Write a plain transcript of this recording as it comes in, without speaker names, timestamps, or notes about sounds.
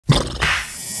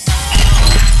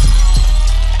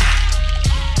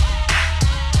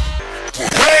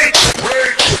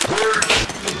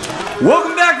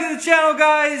channel,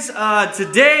 guys.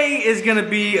 Today is gonna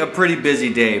be a pretty busy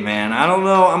day, man. I don't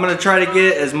know, I'm gonna try to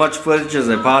get as much footage as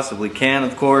I possibly can,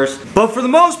 of course, but for the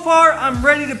most part I'm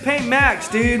ready to paint Max,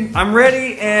 dude. I'm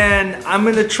ready, and I'm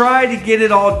gonna try to get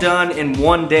it all done in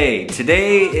one day.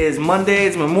 Today is Monday,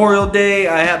 it's Memorial Day.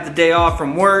 I have the day off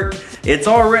from work. It's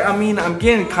already, I mean, I'm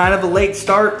getting kind of a late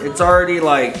start. It's already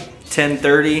like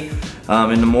 10:30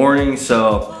 in the morning,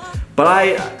 so.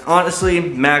 But honestly,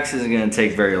 Max isn't gonna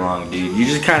take very long, dude. You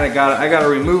just kind of I gotta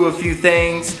remove a few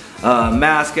things,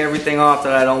 mask everything off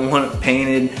that I don't want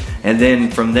painted, and then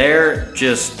from there,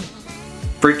 just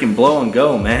freaking blow and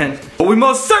go, man. But we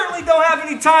most certainly don't have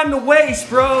any time to waste,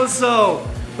 bro, so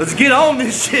let's get on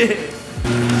this shit.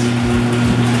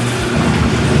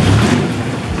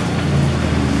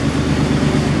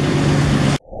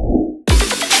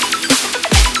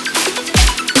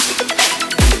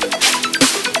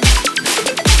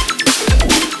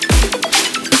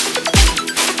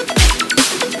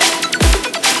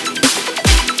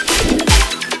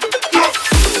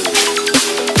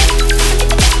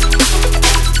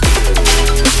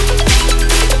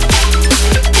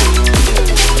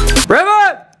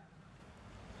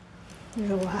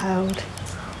 You're loud.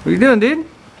 What are you doing, dude?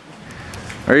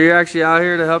 Are you actually out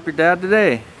here to help your dad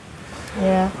today?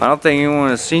 Yeah. I don't think anyone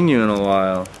has seen you in a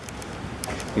while.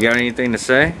 You got anything to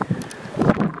say? You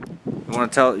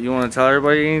want to tell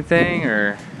everybody anything,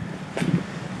 or?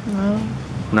 No.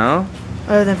 No?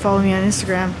 Other than follow me on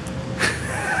Instagram.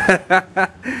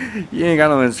 You ain't got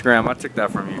no Instagram. I took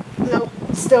that from you. Nope.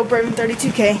 Still Bravus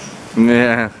 32K.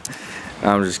 Yeah.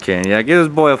 I'm just kidding. Yeah, give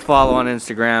this boy a follow on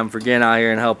Instagram for getting out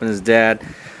here and helping his dad.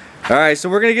 Alright, so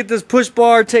we're going to get this push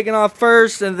bar taken off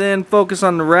first and then focus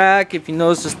on the rack. If you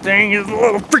notice, this thing is a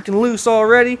little freaking loose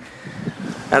already.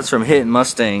 That's from hitting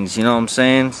Mustangs, you know what I'm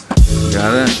saying?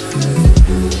 Got it.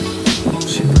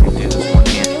 Shit, let me do this one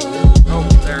hand. Oh,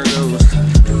 there it goes.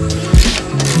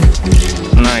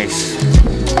 Nice.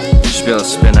 Should be able to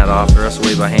spin that off the rest of the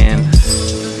way by hand.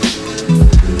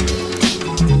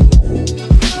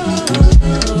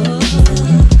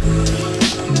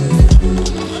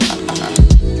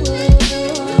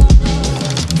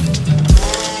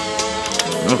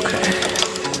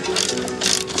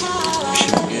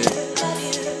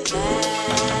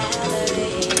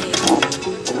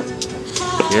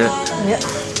 Yeah. Yep.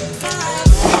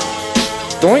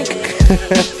 Doink.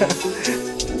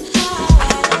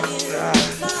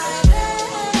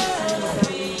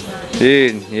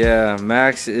 Dude, yeah,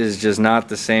 Max is just not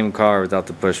the same car without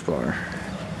the push bar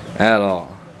at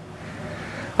all.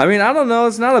 I mean, I don't know,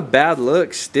 it's not a bad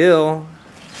look still.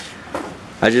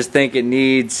 I just think it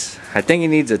needs, a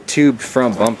tubed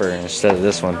front bumper instead of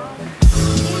this one.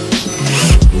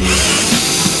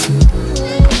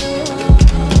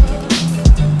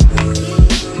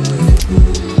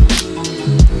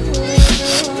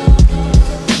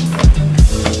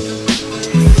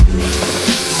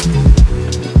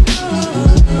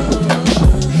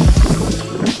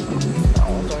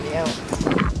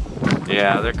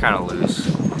 Yeah, they're kind of loose.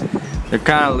 They're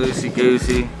kind of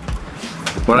loosey-goosey.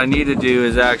 What I need to do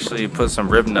is actually put some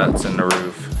rib nuts in the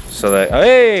roof. So that,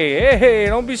 hey,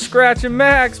 don't be scratching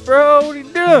Max, bro. What are you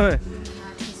doing?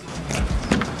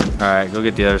 Alright, go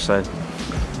get the other side.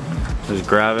 Just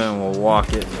grab it and we'll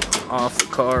walk it off the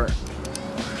car.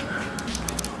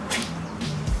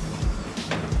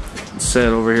 Set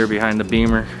it over here behind the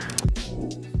Beamer.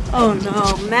 Oh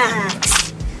no,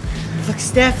 Max. Looks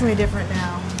definitely different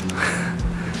now.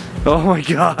 Oh my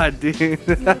god, dude.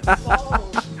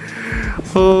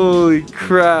 Holy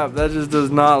crap, that just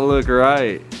does not look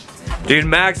right. Dude,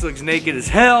 Max looks naked as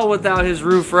hell without his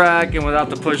roof rack and without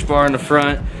the push bar in the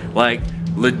front. Like,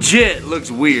 legit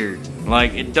looks weird.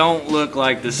 Like, it don't look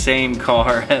like the same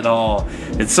car at all.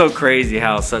 It's so crazy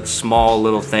how such small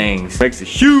little things makes a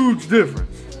huge difference.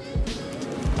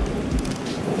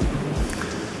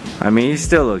 I mean, he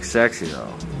still looks sexy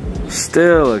though.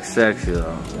 Still looks sexy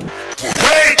though.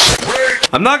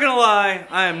 I'm not gonna lie,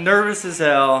 I am nervous as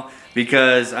hell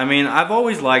because, I mean, I've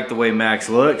always liked the way Max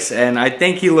looks and I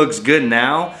think he looks good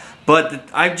now, but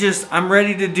I'm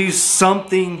ready to do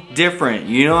something different,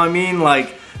 you know what I mean?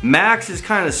 Like, Max is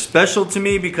kind of special to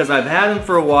me because I've had him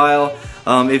for a while.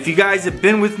 If you guys have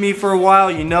been with me for a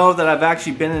while, you know that I've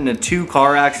actually been in 2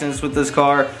 car accidents with this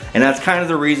car, and that's kind of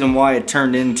the reason why it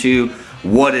turned into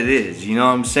what it is, you know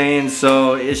what I'm saying?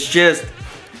 So it's just,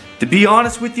 to be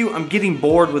honest with you, I'm getting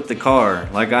bored with the car.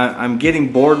 Like, I'm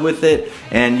getting bored with it,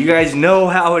 and you guys know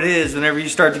how it is whenever you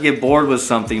start to get bored with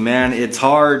something, man. It's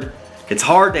hard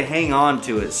to hang on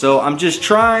to it. So I'm just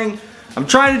trying I'm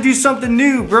trying to do something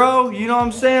new, bro. You know what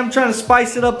I'm saying? I'm trying to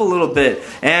spice it up a little bit.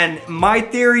 And my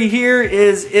theory here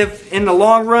is if in the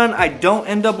long run I don't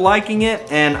end up liking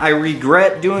it and I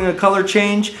regret doing a color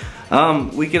change,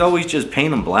 we could always just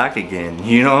paint them black again.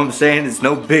 You know what I'm saying? It's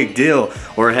no big deal.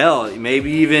 Or hell,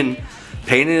 maybe even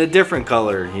paint it a different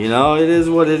color. You know, it is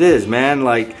what it is, man.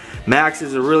 Like, Maxxxx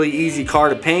is a really easy car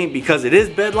to paint because it is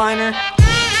bed liner.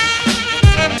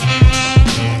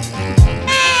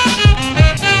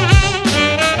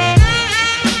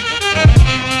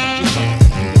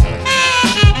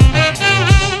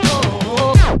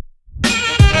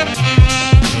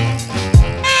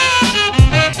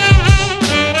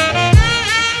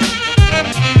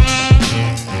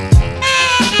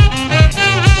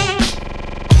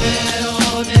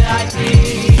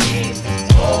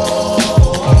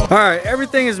 Alright,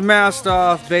 everything is masked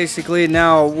off basically.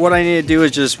 Now what I need to do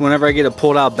is just whenever I get it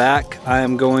pulled out back, I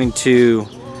am going to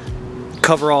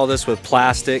cover all this with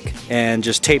plastic and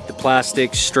just tape the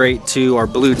plastic straight to our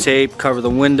blue tape, cover the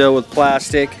window with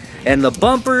plastic, and the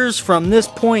bumpers from this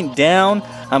point down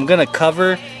I'm gonna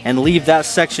cover and leave that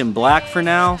section black for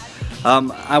now.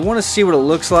 I want to see what it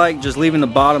looks like just leaving the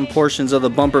bottom portions of the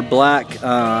bumper black.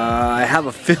 I have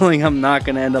a feeling I'm not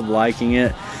gonna end up liking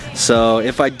it. So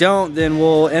if I don't, then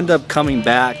we'll end up coming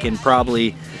back and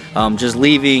probably just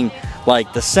leaving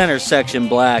like the center section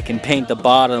black and paint the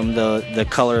bottom the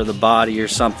color of the body or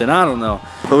something. I don't know.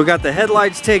 But we got the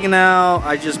headlights taken out.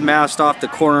 I just masked off the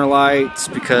corner lights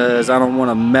because I don't want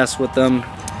to mess with them.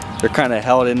 They're kind of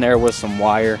held in there with some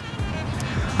wire.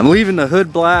 I'm leaving the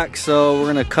hood black, so we're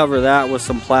gonna cover that with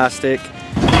some plastic.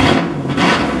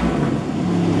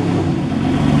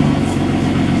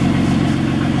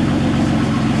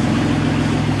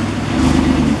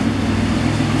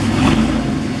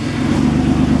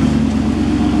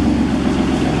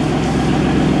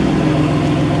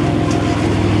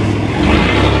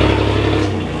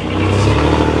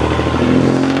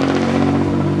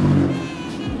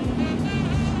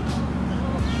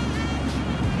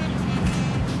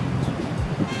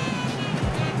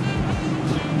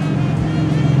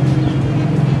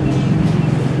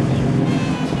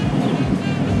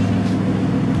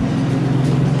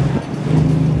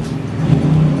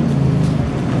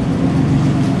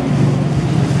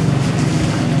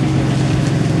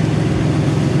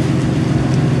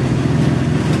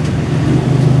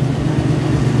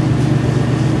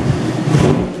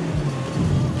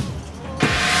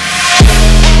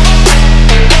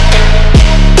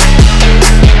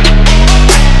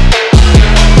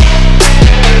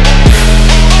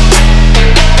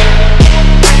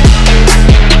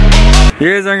 You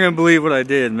guys aren't gonna believe what I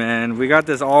did, man. We got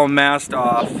this all masked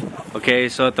off. Okay,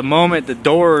 so at the moment the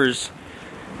doors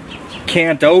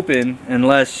can't open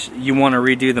unless you want to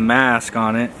redo the mask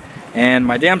on it. And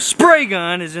my damn spray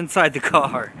gun is inside the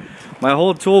car. My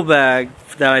whole tool bag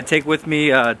that I take with me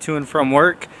to and from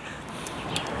work,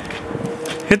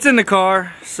 it's in the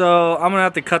car. So I'm gonna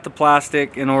have to cut the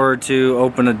plastic in order to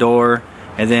open the door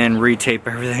and then re-tape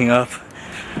everything up.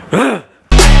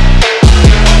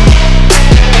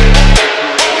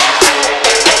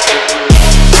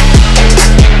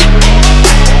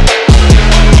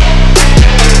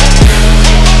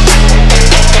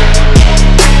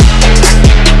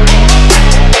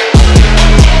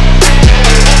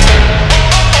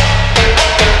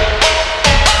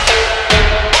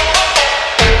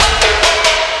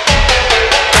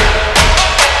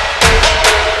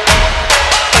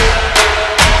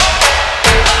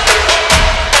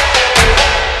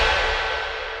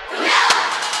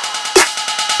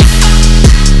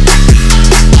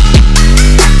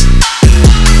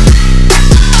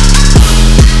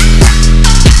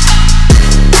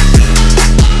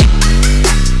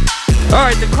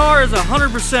 Alright, the car is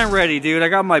 100% ready, dude. I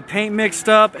got my paint mixed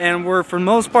up and we're for the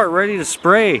most part ready to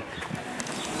spray.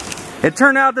 It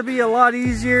turned out to be a lot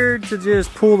easier to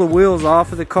just pull the wheels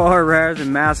off of the car rather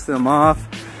than mask them off.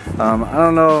 I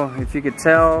don't know if you could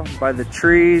tell by the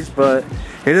trees, but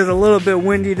it is a little bit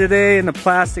windy today and the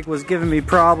plastic was giving me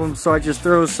problems, so I just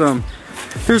threw some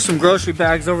grocery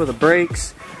bags over the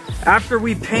brakes. After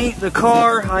we paint the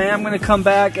car, I am going to come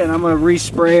back and I'm going to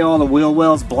respray all the wheel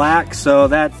wells black, so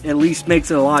that at least makes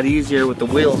it a lot easier with the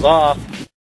wheels off.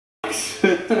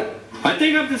 I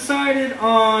think I've decided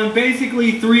on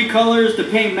basically 3 colors to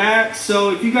paint Maxxxx,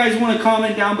 so if you guys want to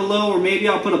comment down below, or maybe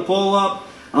I'll put a poll up,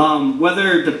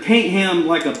 whether to paint him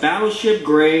like a battleship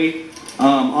gray,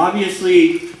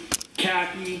 obviously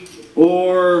khaki,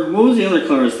 or what was the other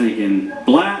color I was thinking?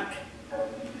 Black.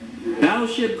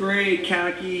 Battleship gray,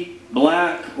 khaki,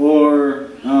 black, or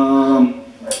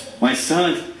my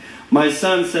son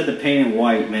said to paint it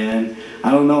white, man. I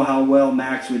don't know how well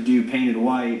Max would do painted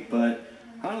white, but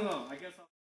I don't know. I guess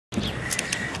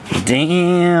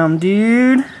Damn,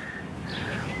 dude.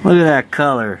 Look at that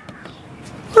color.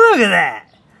 Look at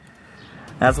that.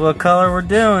 That's what color we're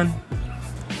doing.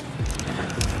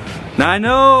 Now I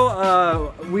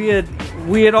know we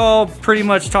had all pretty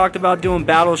much talked about doing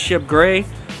Battleship Gray.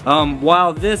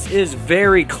 While this is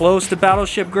very close to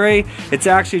Battleship Gray, it's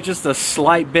actually just a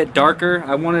slight bit darker.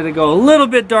 I wanted to go a little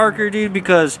bit darker, dude,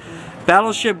 because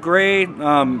Battleship Gray,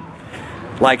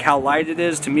 like how light it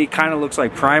is, to me kind of looks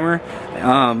like primer.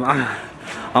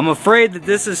 I'm afraid that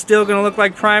this is still gonna look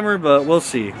like primer, but we'll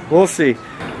see. We'll see.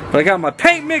 But I got my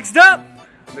paint mixed up.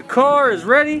 The car is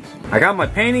ready. I got my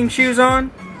painting shoes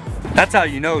on. That's how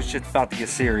you know shit's about to get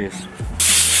serious.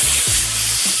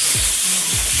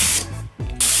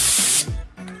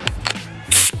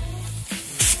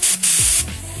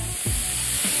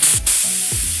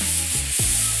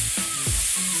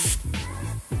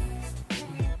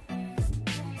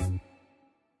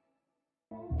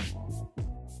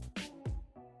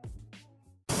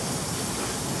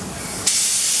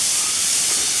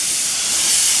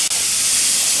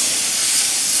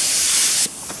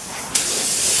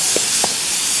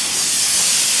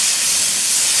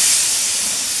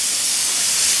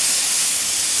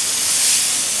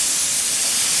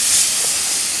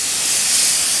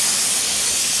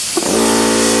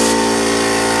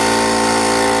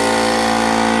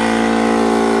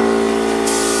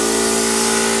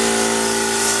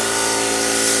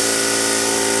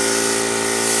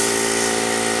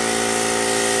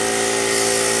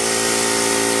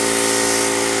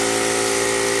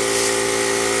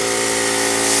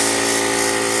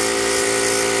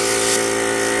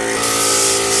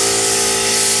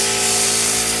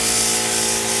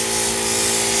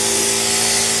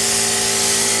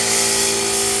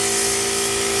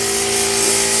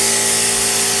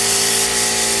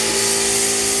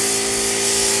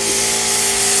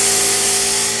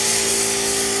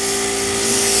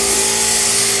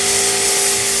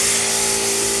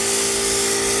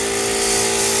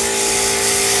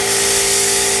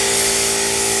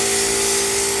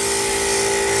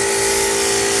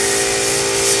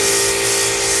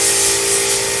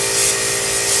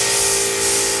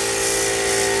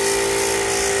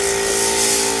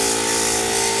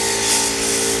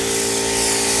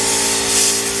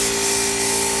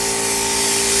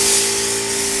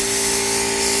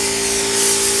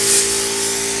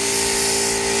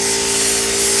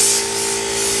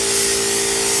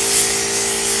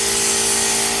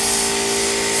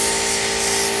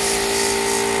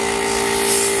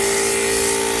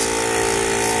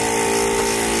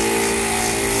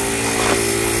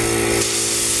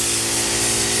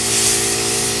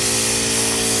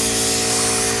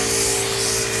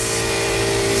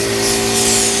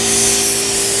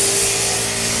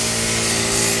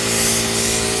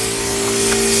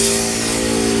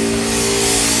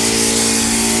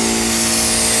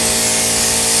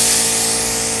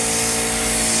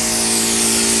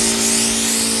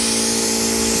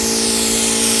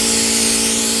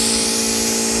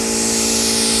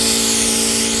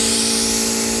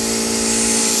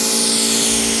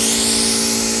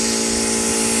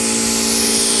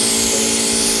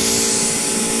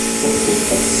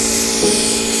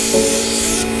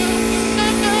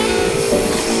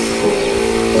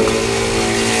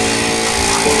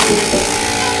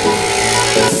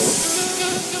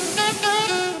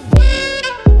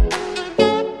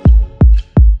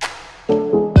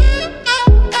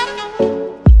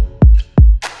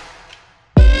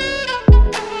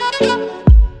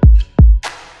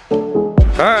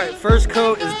 Alright, first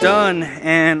coat is done,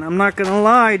 and I'm not gonna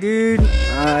lie, dude,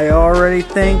 I already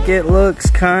think it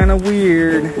looks kind of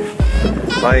weird.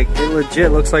 Like, it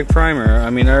legit looks like primer.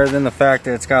 I mean, other than the fact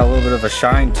that it's got a little bit of a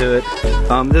shine to it.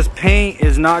 This paint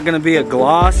is not gonna be a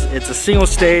gloss. It's a single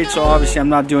stage, so obviously I'm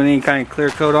not doing any kind of clear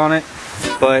coat on it.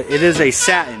 But it is a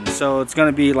satin, so it's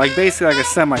gonna be like basically like a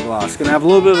semi-gloss. It's gonna have a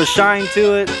little bit of a shine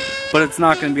to it, but it's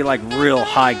not gonna be like real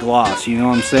high gloss, you know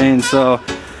what I'm saying? So,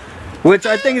 which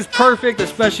I think is perfect,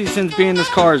 especially since being this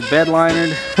car is bed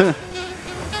linered.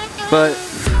 But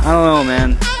I don't know,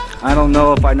 man. I don't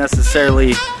know if I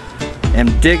necessarily am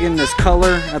digging this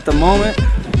color at the moment,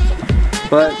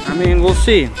 but I mean, we'll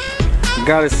see. I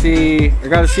gotta see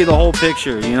the whole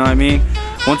picture, you know what I mean?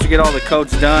 Once we get all the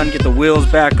coats done, get the wheels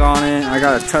back on it, I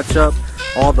gotta touch up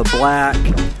all the black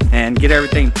and get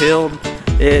everything peeled.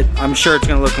 I'm sure it's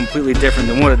gonna look completely different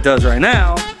than what it does right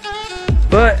now,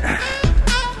 but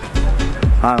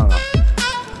I don't know.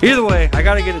 Either way, I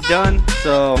gotta get it done,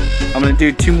 so I'm gonna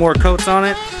do 2 more coats on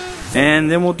it, and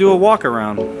then we'll do a walk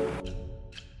around.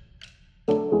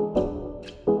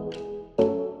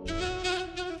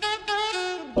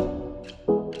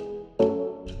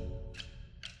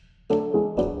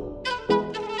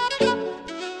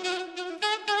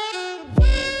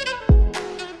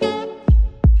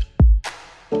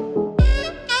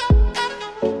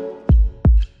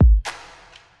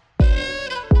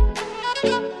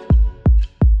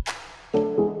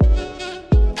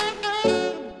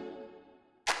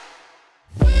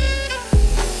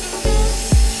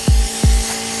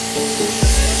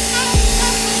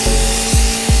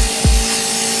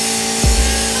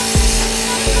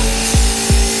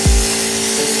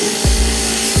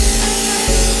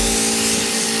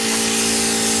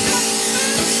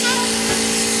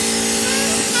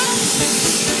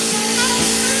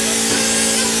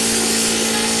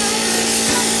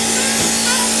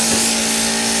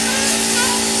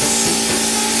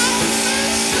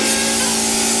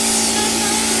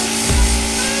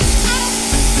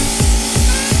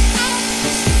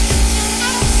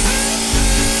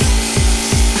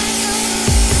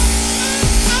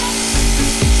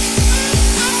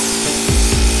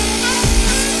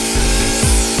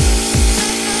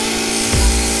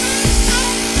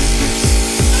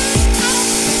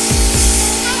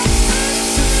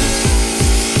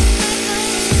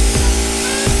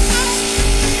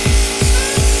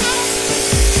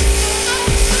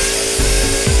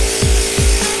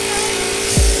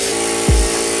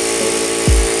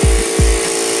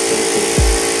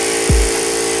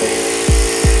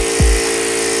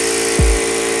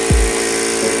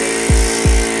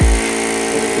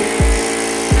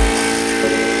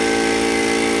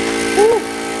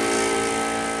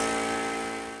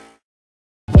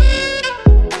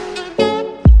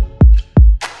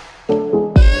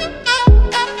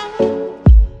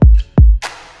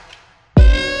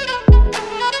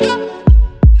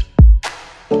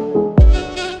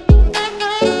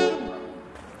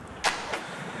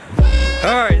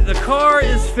 right, the car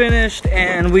is finished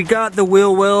and we got the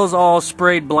wheel wells all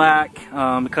sprayed black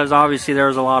because obviously there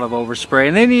was a lot of overspray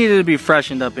and they needed to be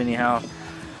freshened up anyhow.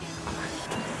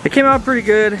 It came out pretty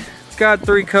good. It's got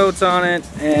 3 coats on it,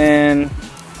 and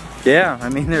yeah, I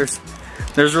mean there's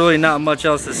really not much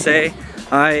else to say.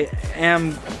 I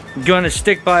am going to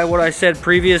stick by what I said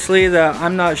previously, that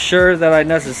I'm not sure that I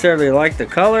necessarily like the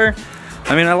color.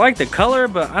 I mean, I like the color,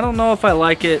 but I don't know if I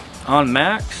like it on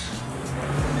Maxxxx.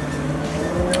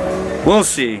 We'll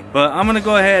see, but I'm gonna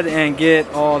go ahead and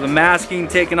get all the masking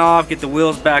taken off, get the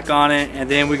wheels back on it, and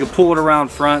then we can pull it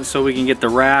around front so we can get the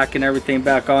rack and everything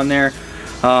back on there.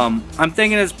 I'm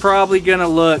thinking it's probably gonna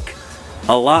look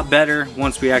a lot better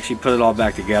once we actually put it all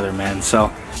back together, man.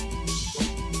 So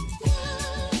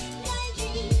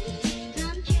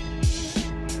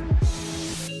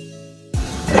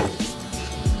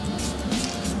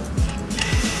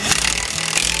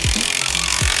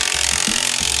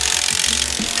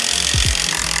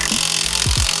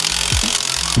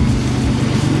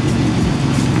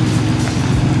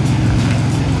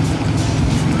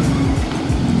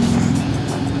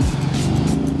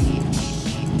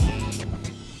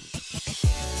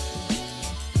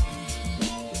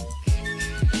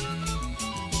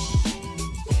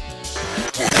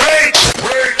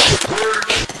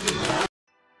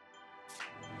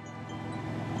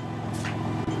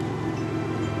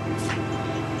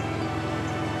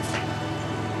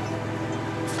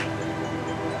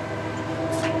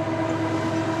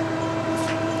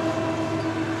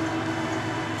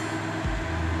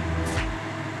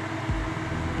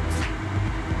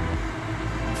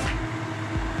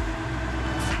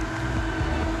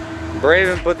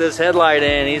Braven put this headlight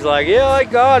in. He's like, yeah, I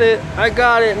got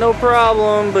it, no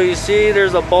problem. But you see,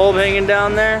 there's a bulb hanging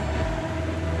down there.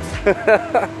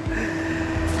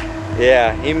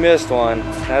 Yeah, he missed one,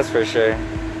 that's for sure.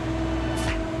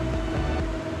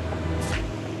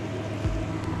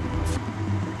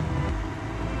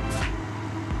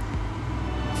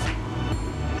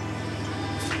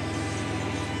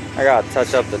 I gotta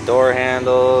touch up the door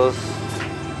handles.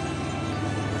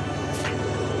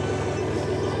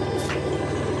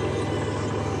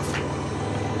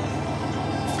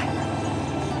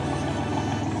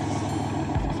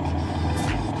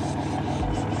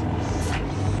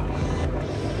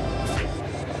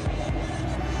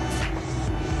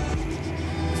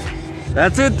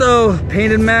 That's it though,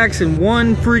 painted Maxxxx in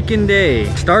one freaking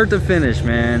day. Start to finish,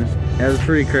 man. That was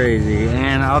pretty crazy.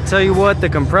 And I'll tell you what, the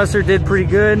compressor did pretty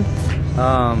good.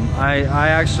 I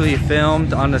actually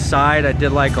filmed on the side. I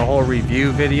did like a whole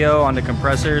review video on the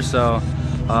compressor, so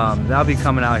that'll be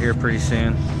coming out here pretty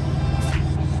soon.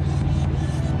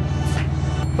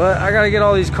 But I gotta get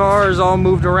all these cars all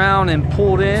moved around and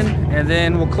pulled in, and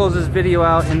then we'll close this video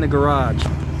out in the garage.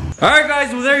 Alright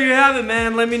guys, well there you have it,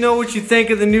 man. Let me know what you think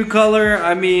of the new color.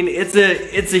 I mean, it's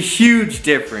a huge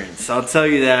difference. I'll tell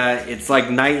you that. It's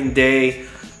like night and day.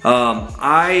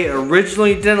 I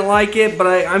originally didn't like it, but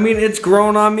I mean, it's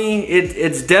grown on me.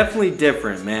 It's definitely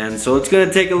different, man. So it's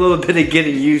gonna take a little bit of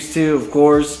getting used to, of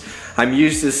course. I'm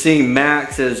used to seeing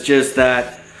Maxxxx as just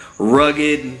that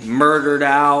rugged, murdered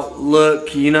out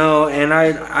look, you know, and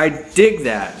I dig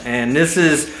that. And this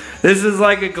is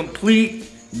like a complete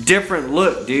different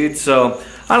look, dude. So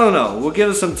I don't know, we'll give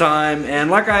it some time, and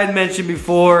like I had mentioned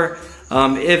before,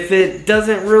 if it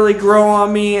doesn't really grow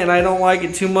on me and I don't like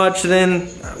it too much, then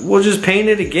we'll just paint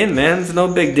it again, man. It's no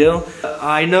big deal.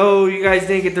 I know you guys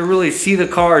didn't get to really see the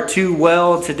car too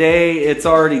well today. It's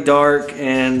already dark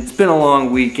and it's been a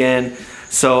long weekend,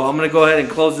 so I'm gonna go ahead and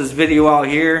close this video out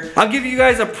here. I'll give you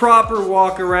guys a proper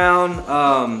walk around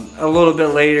a little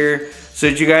bit later, so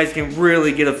that you guys can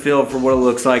really get a feel for what it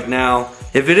looks like now.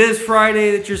 If it is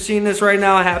Friday that you're seeing this right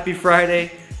now, happy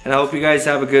Friday, and I hope you guys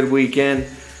have a good weekend.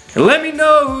 And let me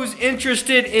know who's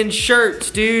interested in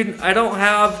shirts, dude. I don't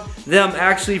have them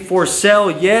actually for sale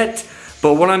yet,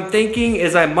 but what I'm thinking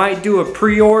is I might do a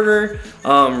pre-order,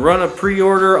 run a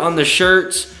pre-order on the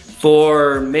shirts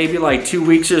for maybe like 2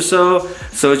 weeks or so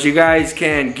that you guys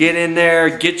can get in there,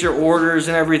 get your orders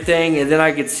and everything, and then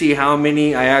I can see how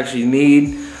many I actually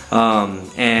need.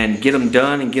 And get them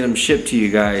done and get them shipped to you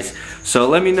guys. So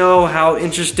let me know how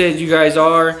interested you guys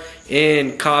are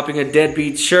in copying a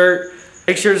Deadbeat shirt.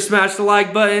 Make sure to smash the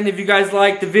like button if you guys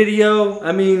liked the video.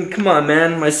 I mean, come on,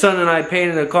 man. My son and I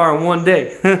painted a car in one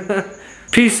day.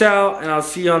 Peace out, and I'll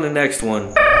see you on the next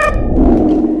one.